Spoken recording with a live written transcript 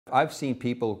I've seen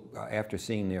people, after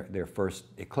seeing their first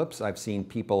eclipse, I've seen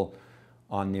people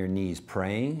on their knees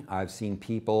praying. I've seen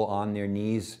people on their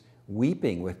knees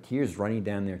weeping with tears running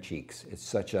down their cheeks. It's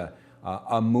such a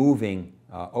moving,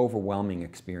 overwhelming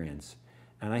experience.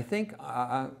 And I think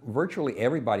virtually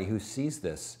everybody who sees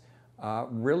this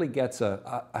really gets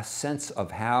a sense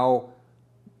of how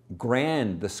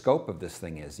grand the scope of this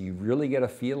thing is. You really get a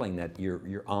feeling that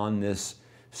you're on this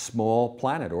small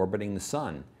planet orbiting the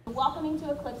sun. Welcoming to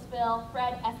Eclipseville,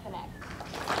 Fred Espenek.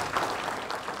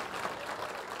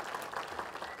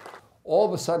 All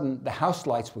of a sudden, the house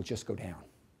lights will just go down.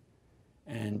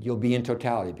 And you'll be in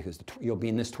totality because you'll be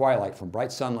in this twilight, from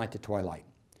bright sunlight to twilight.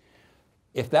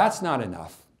 If that's not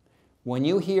enough, when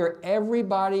you hear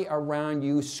everybody around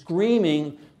you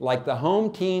screaming like the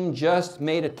home team just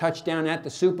made a touchdown at the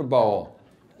Super Bowl,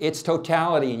 it's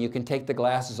totality, and you can take the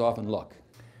glasses off and look.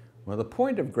 Well, the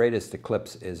point of greatest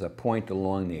eclipse is a point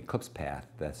along the eclipse path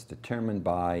that's determined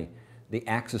by the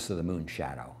axis of the moon's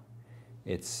shadow.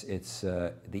 It's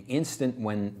the instant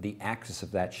when the axis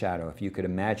of that shadow, if you could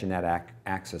imagine that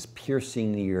axis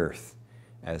piercing the Earth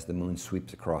as the moon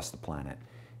sweeps across the planet,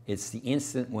 it's the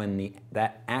instant when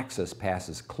that axis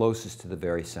passes closest to the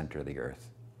very center of the Earth.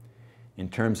 In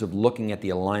terms of looking at the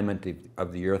alignment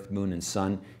of the Earth, Moon, and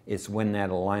Sun, it's when that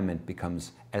alignment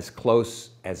becomes as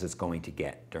close as it's going to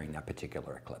get during that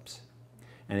particular eclipse.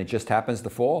 And it just happens to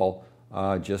fall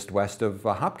just west of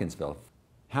Hopkinsville.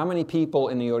 How many people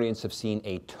in the audience have seen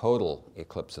a total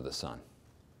eclipse of the sun?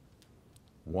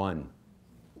 One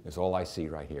is all I see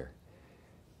right here.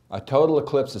 A total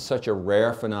eclipse is such a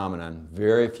rare phenomenon.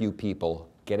 Very few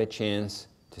people get a chance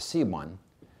to see one.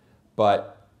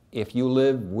 But if you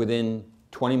live within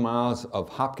 20 miles of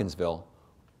Hopkinsville,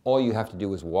 all you have to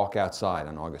do is walk outside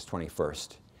on August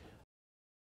 21st,